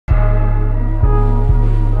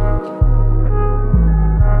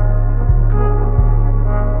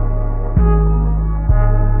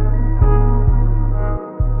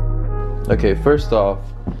Okay, first off,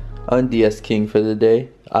 unds king for the day.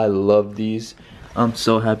 I love these. I'm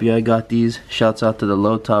so happy I got these. Shouts out to the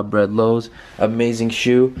low top bread lows. Amazing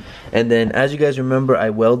shoe. And then as you guys remember,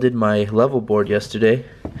 I welded my level board yesterday.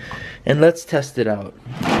 And let's test it out.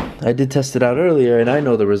 I did test it out earlier and I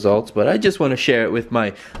know the results, but I just want to share it with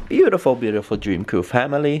my beautiful, beautiful Dream Crew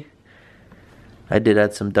family. I did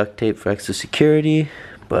add some duct tape for extra security,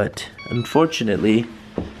 but unfortunately,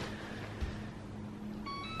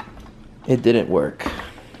 it didn't work.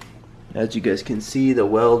 As you guys can see, the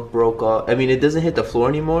weld broke off. I mean, it doesn't hit the floor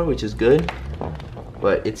anymore, which is good,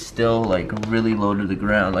 but it's still like really low to the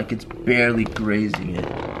ground, like it's barely grazing it.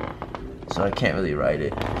 So I can't really ride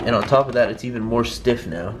it. And on top of that, it's even more stiff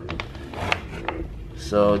now.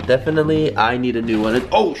 So definitely, I need a new one.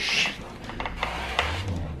 Oh, shit.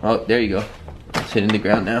 Oh, there you go. It's hitting the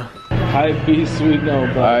ground now. Hi, peace, sweet no.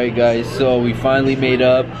 Alright guys, so we finally made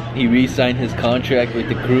up. He re-signed his contract with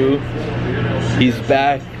the crew. He's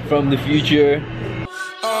back from the future.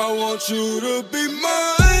 I want you to be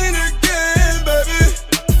mine again, baby.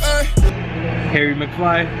 Hey. Harry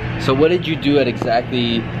McFly. So what did you do at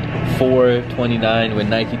exactly 4:29 when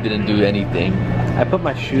Nike didn't do anything? I put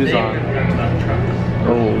my shoes on.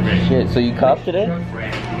 Oh shit, so you copped today?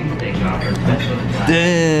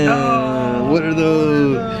 Damn, what are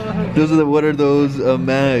those? Those are the, what are those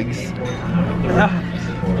mags?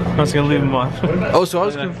 I was gonna leave them on. Oh, so I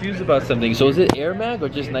was confused about something. So is it Air Mag or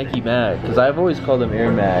just Nike Mag? Because I've always called them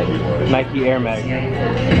Air Mag. Nike Air Mag.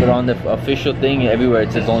 But on the official thing, everywhere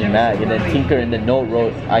it says only Mag. And then Tinker in the note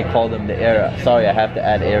wrote, I call them the Air. Sorry, I have to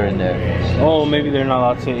add Air in there. Oh, maybe they're not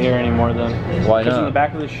allowed to say Air anymore then. Why not? Because in the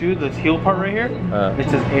back of the shoe, the heel part right here, it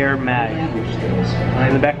says Air Mag.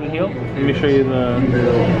 In the back of the heel, let me show you the...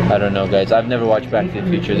 I don't know, guys. I've never watched Back to the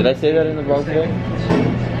Future. Did I say that in the vlog today?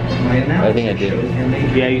 I think I did.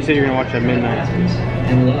 Yeah, you said you're gonna watch at midnight.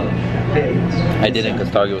 I didn't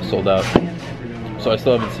because Target was sold out. So I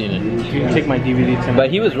still haven't seen it. You can take my DVD tonight.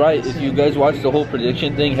 But he was right. If you guys watch the whole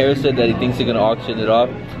prediction thing, Harris said that he thinks they're gonna auction it off.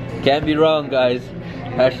 Can't be wrong, guys.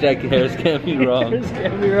 Hashtag Harris can't be wrong. Harris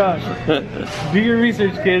can't be wrong. Do your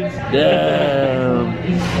research, kids. Damn.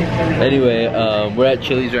 Anyway, we're at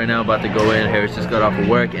Chili's right now, about to go in. Harris just got off of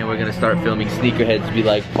work, and we're gonna start filming Sneakerheads Be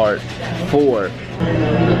Like Part 4.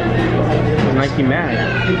 Nike Mag.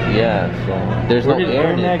 Yeah, so there's no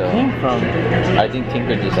air in it though. Came from? I think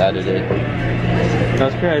Tinker just added it.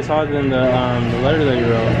 That's great. I saw it in the letter that you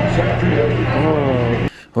wrote. Oh.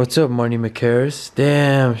 What's up, Marnie McCarris?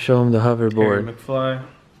 Damn, show him the hoverboard. Harry McFly.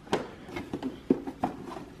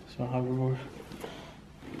 So hoverboard.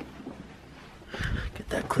 Get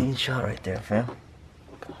that clean shot right there, fam.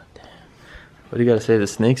 God damn. What do you gotta say to the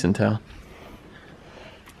snakes in town?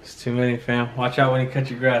 It's too many, fam. Watch out when you cut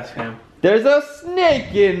your grass, fam. There's a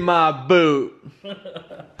snake in my boot.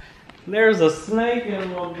 There's a snake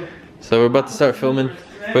in my boot. So we're about to start filming.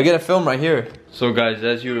 We're gonna film right here. So guys,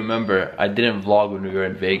 as you remember, I didn't vlog when we were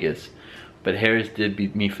in Vegas, but Harris did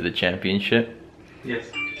beat me for the championship. Yes.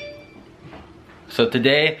 So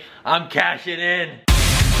today, I'm cashing in.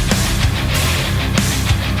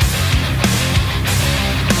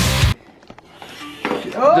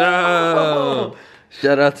 Oh! No.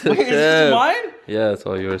 Shout out to Wait, is this mine? Yeah, it's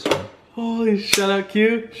all yours, man. Holy, shout out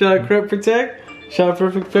Q, shout out Crep Protect, shout out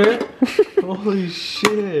Perfect Pair. Holy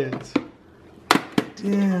shit.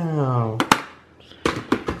 Damn.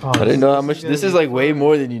 Oh, I didn't know how much. This is like way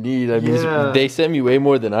more than you need. I mean, they sent me way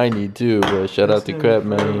more than I need too. But shout out to Crep,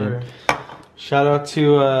 man. Shout out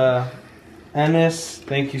to Ennis.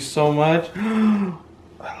 Thank you so much. I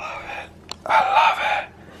love it. I love it.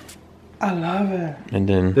 I love it. And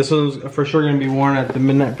then this one's for sure gonna be worn at the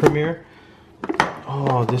midnight premiere.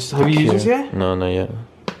 Oh, this have you used this yet? No, not yet.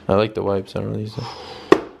 I like the wipes. I don't really use them.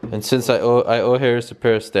 And since I owe Harris a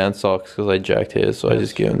pair of Stan socks because I jacked his, so I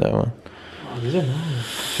just gave him that one. Oh, these are nice.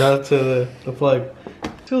 Shout out to the plug.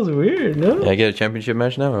 It feels weird, no? Yeah, I get a championship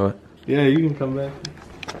match now or what? Yeah, you can come back.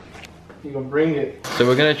 You can bring it. So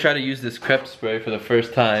we're gonna try to use this crepe spray for the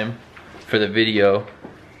first time for the video,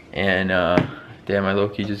 and damn, I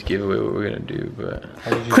low-key just gave away what we're gonna do, but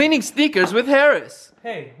cleaning sneakers with Harris.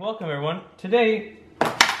 Hey, welcome everyone. Today,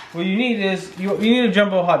 what you need is you need a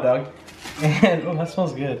jumbo hot dog, and oh, that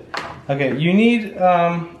smells good. Okay, you need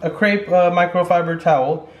a crepe microfiber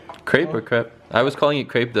towel. Crepe or crepe? I was calling it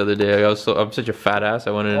crepe the other day. I'm such a fat ass.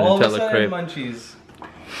 I wanted a Nutella crepe. Munchies.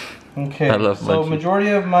 Okay, I love so munchies. Majority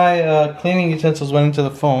of my cleaning utensils went into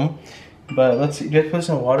the foam, but let's see. Do you have to put this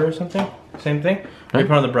in water or something? Same thing. Or you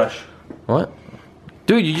put it on the brush. What?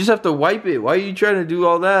 Dude, you just have to wipe it. Why are you trying to do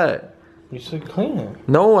all that? You should clean it.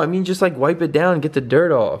 No, I mean just like wipe it down and get the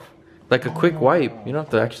dirt off. like a quick wipe. You don't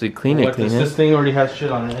have to actually clean it. This thing already has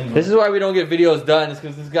shit on it anyway. This is why we don't get videos done. It's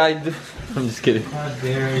because this guy. I'm just kidding. How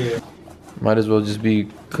dare you? Might as well just be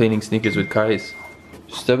cleaning sneakers with Kais.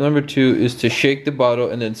 Step number 2 is to shake the bottle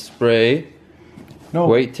and then spray. No.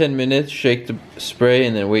 Wait 10 minutes, shake the spray,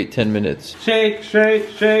 and then wait 10 minutes. Shake, shake,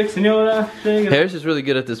 shake, senora, shake it. Harris is really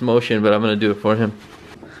good at this motion, but I'm gonna do it for him.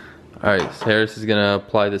 Alright, so Harris is gonna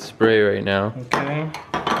apply the spray right now. Okay.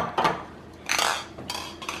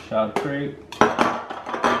 Shout out crepe.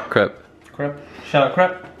 Crepe. Crepe. Shout out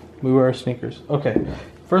crepe. We wear our sneakers. Okay.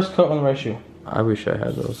 First coat on the right shoe. I wish I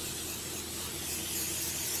had those.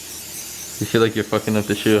 You feel like you're fucking up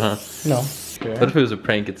the shoe, huh? No. What if it was a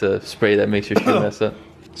prank? It's a spray that makes your shoe mess up.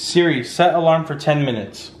 Siri, set alarm for 10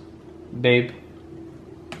 minutes. Babe.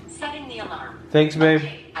 Setting the alarm. Thanks, babe.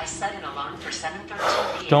 Okay, I set an alarm for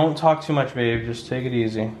 7:13 p.m. Don't talk too much, babe. Just take it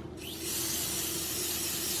easy.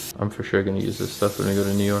 I'm for sure gonna use this stuff when we go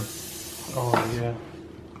to New York. Oh, yeah.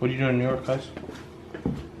 What are you doing in New York, guys?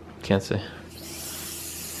 Can't say.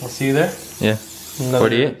 I'll see you there. Yeah.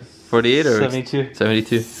 48? 48 or 72.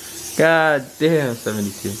 72. God damn,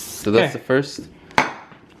 72. So that's the first.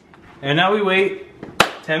 And now we wait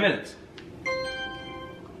 10 minutes.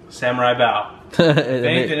 Samurai bow. If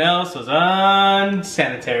anything else was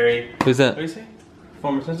unsanitary. Who's that? What do you say?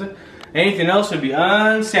 Former sensei? Anything else would be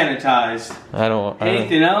unsanitized. I don't.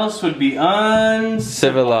 Anything else would be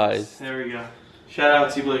Civilized. There we go. Shout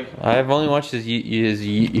out to Blake. I've only watched his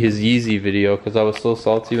Yeezy video because I was so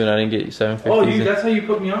salty when I didn't get 750s. Oh, that's how you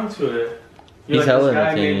put me onto it. You're He's like, hella this guy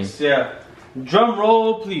entertaining. makes, yeah. Drum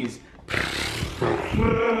roll, please.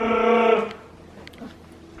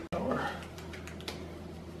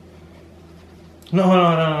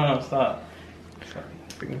 No, stop. Sorry,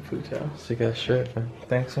 freaking food towel. Sick ass shirt, man.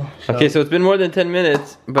 Thanks so. Okay, so it's been more than 10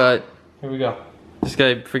 minutes, but Here we go. this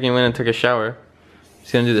guy freaking went and took a shower.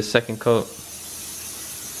 He's gonna do the second coat.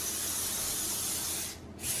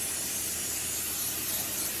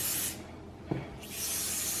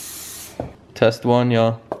 Test 1,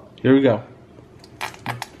 y'all. Here we go.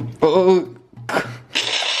 Oh.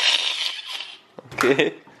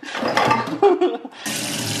 Okay.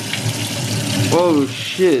 Oh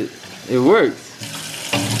shit! It works.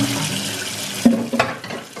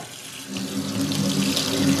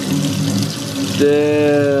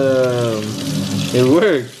 Damn! It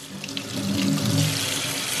worked.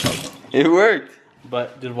 It worked.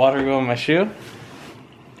 But did water go in my shoe?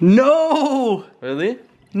 No! Really?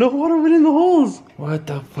 No water went in the holes. What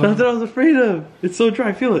the fuck? That's what I was afraid of. It's so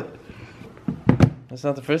dry. Feel it. That's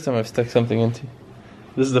not the first time I've stuck something into.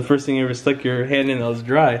 This is the first thing you ever stuck your hand in that was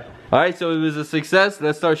dry. Alright, so it was a success.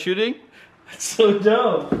 Let's start shooting. That's so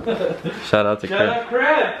dope. Shout out to Shout Crab. out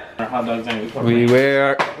Crab. Our hot dogs ain't We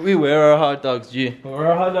wear our hot dogs, G. We're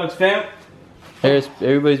our hot dogs, fam. Harris,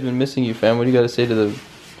 everybody's been missing you, fam. What do you got to say to the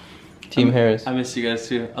team Harris? I miss you guys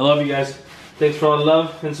too. I love you guys. Thanks for all the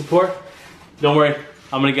love and support. Don't worry,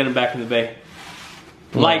 I'm gonna get them back in the bay.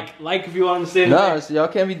 Like if you want to stay in the bay. No, so y'all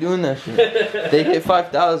can't be doing that shit. They hit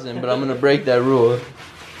 5,000, but I'm gonna break that rule.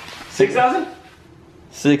 6,000?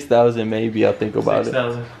 6,000 maybe. I'll think about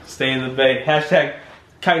 6,000. Stay in the bay. Hashtag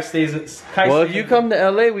Kai stays. Kai Well, stays if you come to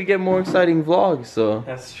LA, we get more exciting vlogs. So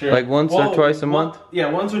that's true. like once or twice a month. Yeah,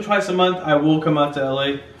 once or twice a month. I will come out to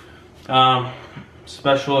LA.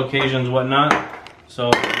 Special occasions, whatnot.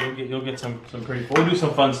 So you'll get some pretty. We'll do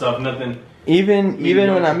some fun stuff. Nothing. Even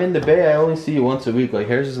when I'm in the Bay, I only see you once a week. Like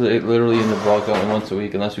Harris is literally in the vlogs only once a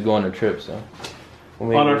week, unless we go on a trip. So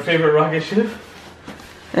On our favorite rocket ship.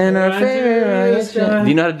 And our favorite rocket ship. Do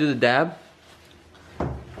you know how to do the dab?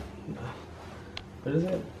 What is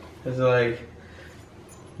it? Is it like?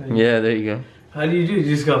 Yeah, there you go. How do you do? You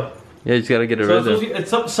just go. Yeah, you just gotta get a rhythm.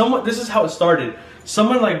 It's somewhat. This is how it started.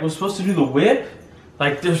 Someone like was supposed to do the whip,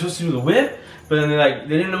 like they're supposed to do the whip, but then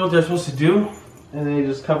they didn't know what they're supposed to do, and then they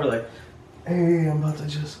just cover like, hey, I'm about to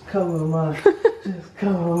just cover my, just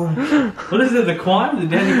cover my. What is it? The Quan? The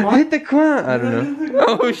Danny Quan? Hit the Quan. I don't know.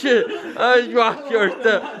 Oh shit! I rock your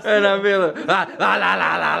stuff, and I'm feeling la la la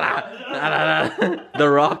la la la la. The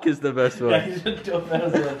Rock is the best one. Yeah, he's a dope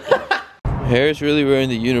ass one. Harris really wearing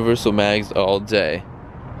the Universal mags all day.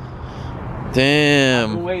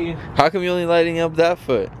 Damn. Wait. How come you're only lighting up that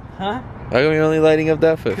foot? Huh? How come you're only lighting up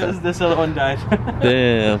that foot? Because this other one died.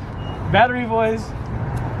 Damn. Battery boys.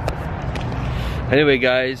 Anyway,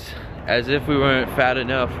 guys, as if we weren't fat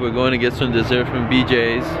enough, we're going to get some dessert from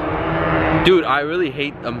BJ's. Dude,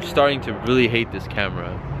 I'm starting to really hate this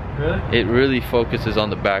camera. Really? It really focuses on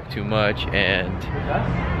the back too much, and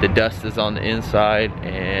the dust is on the inside,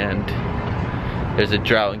 and there's a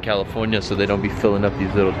drought in California, so they don't be filling up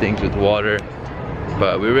these little things with water.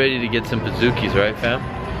 But we're ready to get some bazookies, right, fam?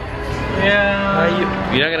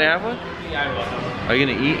 Yeah. You're not gonna have one? Yeah, I will. Are you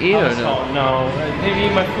gonna eat or no? No, maybe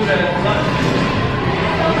eat my food at lunch.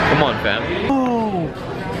 Come on, fam. Oh!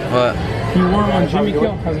 What? You weren't on Jimmy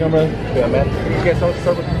Kill? How's it going, brother? Yeah, man. You get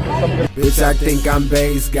something Bitch, I think I'm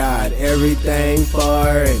base god. Everything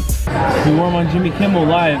foreign. You wore him on Jimmy Kimmel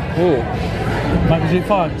live. Who? Michael J.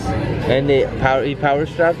 Fox. And he power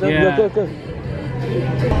strapped them? Yeah. Look.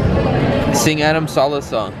 Sing Adam Saleh's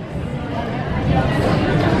song.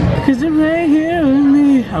 Cause I'm right here with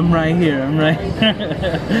me. I'm right here.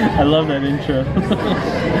 I love that intro.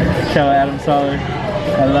 Shout out Adam Saleh.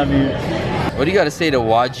 I love you. What do you got to say to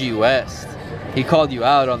Waji West? He called you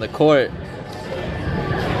out on the court.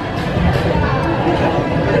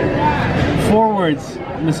 4 words,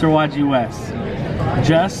 Mr. Waji West.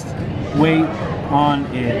 Just wait on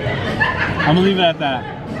it. I'm gonna leave it at that.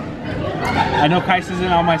 I know Kais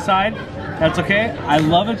isn't on my side. That's okay. I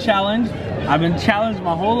love a challenge. I've been challenged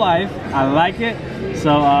my whole life. I like it.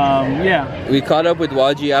 So, yeah. We caught up with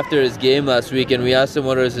Waji after his game last week and we asked him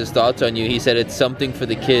what was his thoughts on you. He said it's something for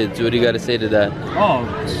the kids. What do you got to say to that? Oh,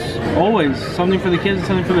 always. Something for the kids and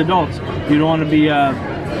something for the adults. You don't want to be,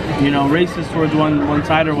 you know, racist towards one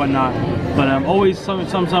side or whatnot. But always some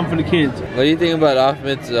for the kids. What do you think about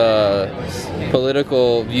Ahmed's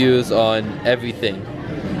political views on everything?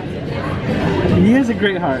 He has a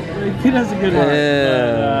great heart. The kid has a good heart.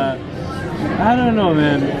 Yeah. But, I don't know,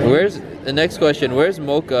 man. Where's the next question? Where's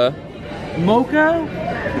Mocha? Mocha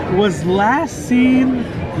was last seen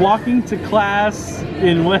walking to class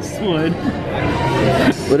in Westwood.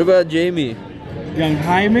 What about Jamie? Young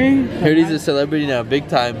Jaime. Heard he's a celebrity now, big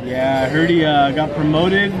time. Yeah, I heard he got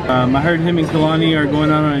promoted. I heard him and Kalani are going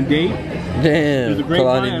out on a date. Damn, There's a great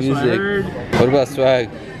Kalani line, music. that's what I heard. What about Swag?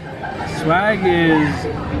 Swag is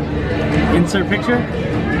insert picture.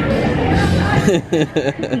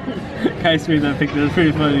 Kais made that picture. That's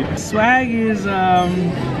pretty funny. Swag is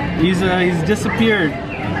he's disappeared.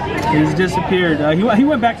 He's disappeared. He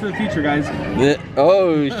went back to the future, guys.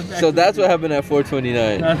 Oh, so that's what happened at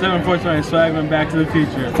 429. That's happened 420. Swag went back to the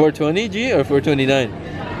future. 420 G or 429?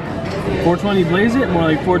 420 blaze it, more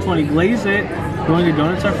like 420 glaze it. You want your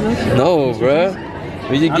donuts after this? No, bruh.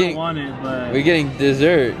 I don't want it, but We're getting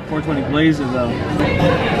dessert. 420 glaze it though.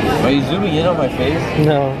 Are you zooming in on my face?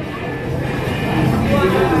 No.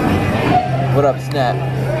 What up, Snap?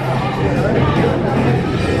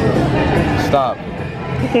 Stop.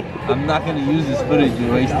 I'm not gonna use this footage,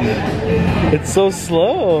 you're wasting it. It's so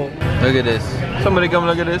slow. Look at this. Somebody come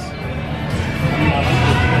look at this.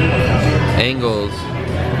 Angles.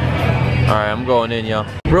 Alright, I'm going in, y'all.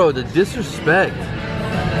 Bro, the disrespect.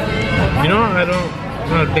 You know, I'm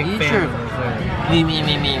not a big fan. Me.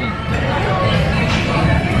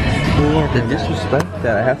 The disrespect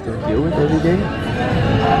that I have to deal with every day.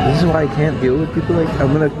 This is why I can't deal with people like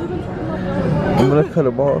I'm gonna cut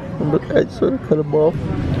them off. I just wanna cut them off.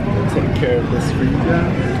 Take care of this for you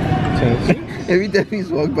guys. Every time he's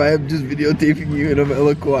walked by, I'm just videotaping you and I'm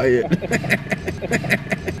hella quiet.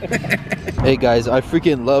 Hey guys, I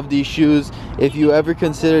freaking love these shoes. If you ever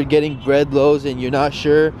considered getting bread loaves and you're not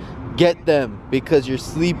sure, get them because you're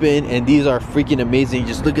sleeping and these are freaking amazing.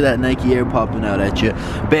 Just look at that Nike Air popping out at you.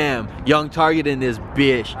 Bam, Young Target in this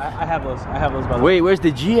bitch. I have those. I have those by the way. Wait, where's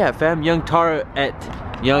the G at, fam? Young Target.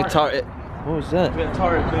 What was that?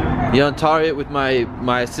 Young Target with my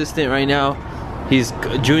assistant right now. He's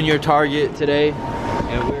junior Target today.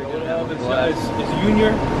 And we're gonna have a blast. It's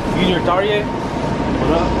Junior Target.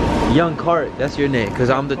 What up? Young Cart, that's your name. Cause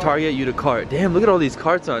I'm the target, you the cart. Damn, look at all these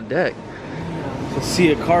carts on deck. Let's see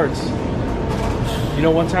it carts. You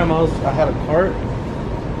know, one time I had a cart.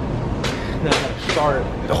 No, I had a shard.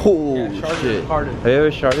 Oh Yeah, sharded shit. and carted. Have you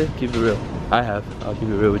ever sharded? Keep it real. I have. I'll keep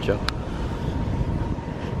it real with y'all.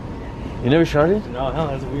 You never sharded? No, hell,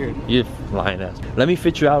 that's weird. You lying ass. Let me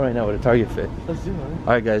fit you out right now with a Target fit. Let's do it.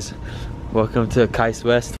 Alright guys, welcome to Kais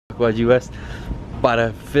West, YG West. About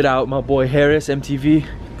to fit out my boy Harris, MTV,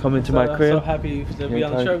 coming to my crib. So happy to be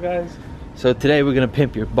on the show, guys. So today we're gonna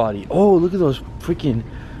pimp your body. Oh, look at those freaking.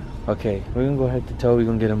 Okay, we're gonna go head to toe. We're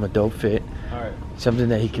gonna get him a dope fit. Alright. Something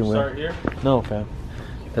that he can wear. Start here? No, fam.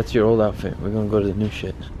 That's your old outfit. We're gonna go to the new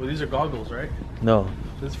shit. Well, these are goggles, right? No.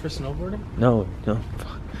 This is for snowboarding? No.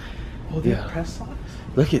 Fuck. Oh, they Yeah. have press socks?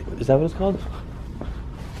 Look at. Is that what it's called?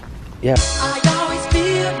 Yeah. I always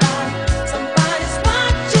feel like somebody's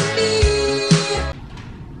watching me.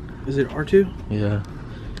 Is it R2? Yeah.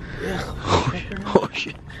 Yeah. Oh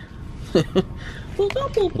shit.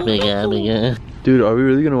 Dude, are we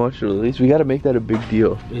really gonna watch the release? We gotta make that a big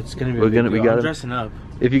deal. It's gonna be. We I'm gotta. dressing up.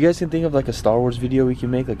 If you guys can think of like a Star Wars video we can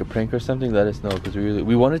make, like a prank or something, let us know. Because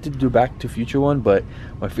we wanted to do Back to Future one, but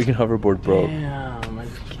my freaking hoverboard broke. Damn.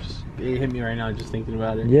 it hit me right now just thinking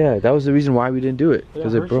about it. Yeah, that was the reason why we didn't do it.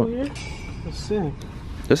 Because it broke. That's sick.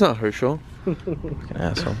 That's not Herschel. Fucking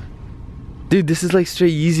asshole. Dude, this is like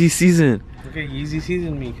straight Yeezy season. Okay, Yeezy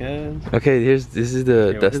season me, cuz. Okay, this is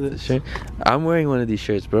the Yeah, that's the shirt. I'm wearing one of these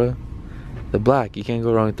shirts, bro. The black. You can't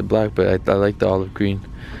go wrong with the black, but I like the olive green.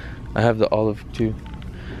 I have the olive too.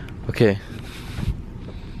 Okay.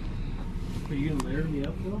 Are you gonna layer me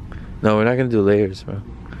up, bro? No, we're not gonna do layers, bro.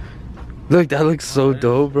 Look, that looks so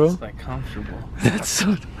dope, bro. It's like comfortable. That's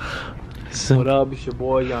so. What up? It's your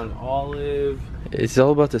boy Young Olive. It's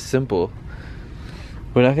all about the simple.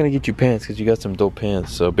 We're not gonna get you pants because you got some dope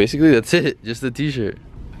pants. So basically, that's it. Just the t-shirt.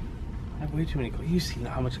 I have way too many clothes. You see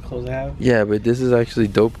how much clothes I have? Yeah, but this is actually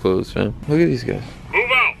dope clothes, fam. Look at these guys.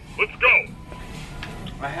 Move out. Let's go.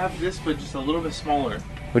 I have this, but just a little bit smaller.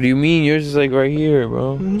 What do you mean? Yours is like right here,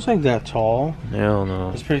 bro. It's like that tall. Hell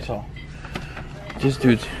no. It's pretty tall. Just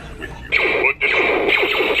dude. Sir,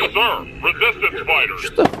 resistance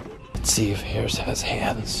fighters. Let's see if Harris has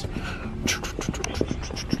hands.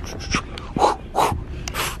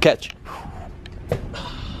 Catch.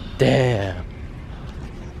 Damn.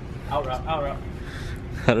 Out route, out route.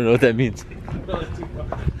 I don't know what that means.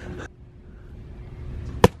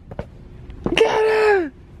 Get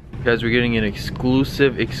it! Guys, we're getting an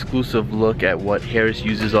exclusive look at what Harris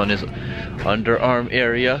uses on his underarm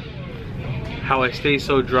area. How I stay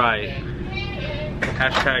so dry.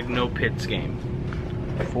 Hashtag no pits game.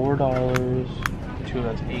 $4, two,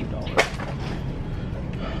 that's $8. I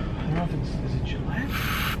don't know if it's, is it Gillette?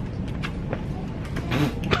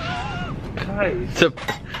 Guys.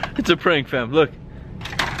 It's a prank, fam. Look.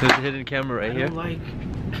 There's a hidden camera right here. I don't like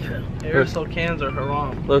aerosol cans are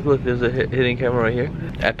haram. Look, there's a hidden camera right here.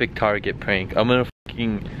 Epic Target prank. I'm gonna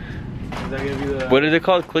fucking... Is that gonna be the... What is it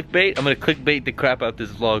called? Clickbait? I'm gonna clickbait the crap out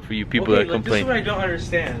this vlog for you people that This is complain. what I don't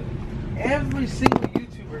understand. Every single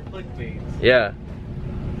YouTuber clickbaits. Yeah.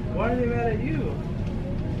 Why are they mad at you?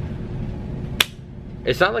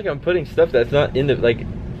 It's not like I'm putting stuff that's not in the, like,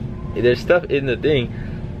 there's stuff in the thing.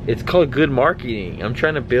 It's called good marketing. I'm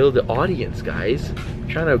trying to build the audience, guys. I'm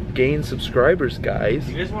trying to gain subscribers, guys.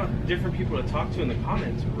 You guys want different people to talk to in the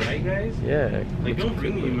comments, right, guys? Yeah. Like, don't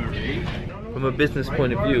bring me my rage. From a business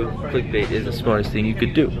point of view, clickbait is the smartest thing you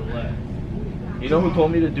could do. You know who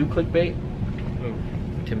told me to do clickbait? Who?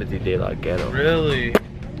 Timothy De La Ghetto. Really?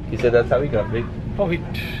 He said that's how he got big. Oh, he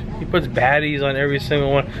puts baddies on every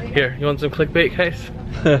single one. Here, you want some clickbait, guys?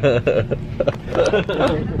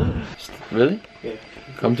 Really? Yeah.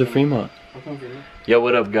 Come to Fremont. I'll come for you. Yo,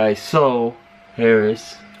 what up, guys? So,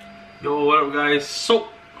 Harris. Yo, what up, guys? So.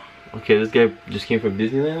 Okay, this guy just came from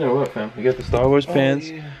Disneyland or what, fam? We got the Star Wars pants.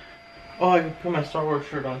 Yeah. Oh, I can put my Star Wars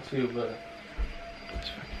shirt on too, but.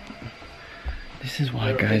 This is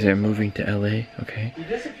why guys are moving to LA, okay? He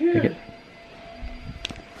disappeared.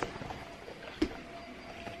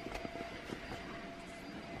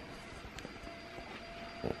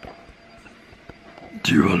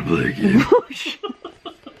 Do you want to play a game?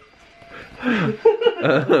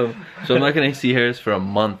 So I'm not gonna see Harris for a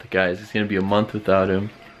month, guys. It's gonna be a month without him.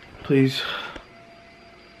 Please.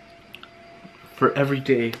 For every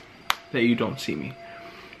day that you don't see me,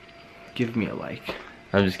 give me a like.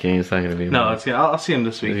 I'm just kidding. It's not gonna be. No, it's good. I'll see him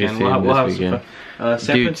this weekend. see him We'll this have weekend. some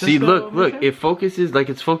fun. Dude, see, look, it focuses like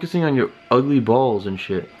it's focusing on your ugly balls and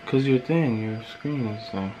shit. Cause your thing, your screen is.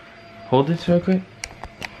 Hold this real quick.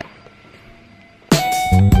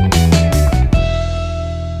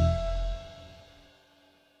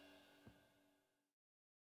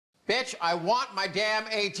 Bitch, I want my damn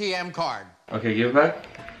ATM card. Okay, give it back.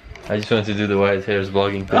 I just wanted to do the Wise Hairs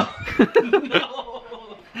vlogging thing. No.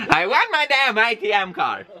 I want my damn ATM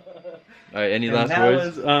card. Alright, any last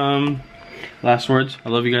words? Last words. I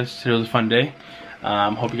love you guys. Today was a fun day.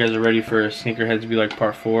 Hope you guys are ready for Sneakerheads to be like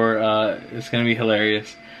part 4. It's gonna be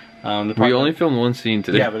hilarious. We only filmed one scene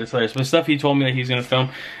today. Yeah, but it's hilarious. But stuff he told me that he's gonna film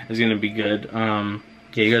is gonna be good. Yeah,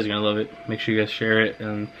 you guys are gonna love it. Make sure you guys share it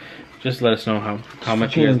and just let us know how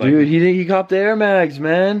much you guys like dude, it. he copped the Air Mags,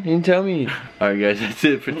 man. He didn't tell me. Alright guys, that's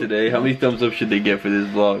it for today. How many thumbs up should they get for this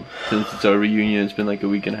vlog? Since it's our reunion, it's been like a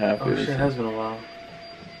week and a half. Oh shit, it has been a while.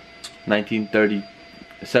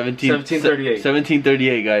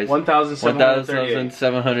 1738 guys.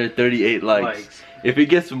 1,738 likes. If it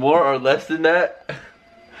gets more or less than that,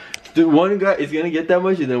 dude, one guy is gonna get that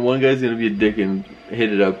much and then one guy's gonna be a dick and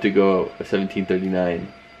hit it up to go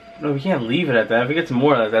 1739. No, we can't leave it at that. If it gets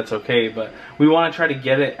more of that, that's okay. But we want to try to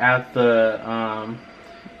get it at the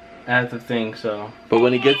thing. So. But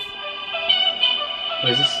when it gets.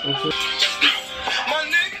 What is this? What's this?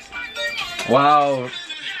 Wow.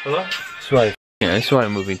 Hello? That's why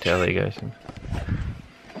I'm moving to LA, guys.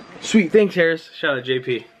 Sweet. Thanks, Harris. Shout out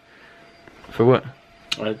JP. For what?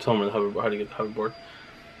 I told him the hoverboard, how to get the hoverboard.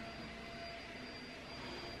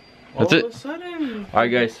 That's it. All of a sudden.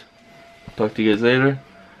 Alright guys. Talk to you guys later.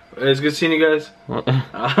 It's good seeing you guys.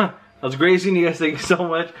 It was great seeing you guys. Thank you so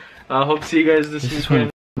much. I hope to see you guys this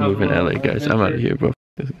weekend. Move in LA, guys. I'm out of here, bro.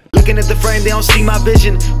 Looking at the frame, they don't see my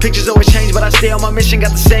vision. Pictures always change, but I stay on my mission.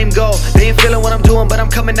 Got the same goal. They ain't feeling what I'm doing, but I'm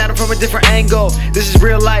coming at them from a different angle. This is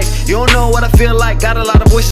real life. You don't know what I feel like. Got a lot of voices.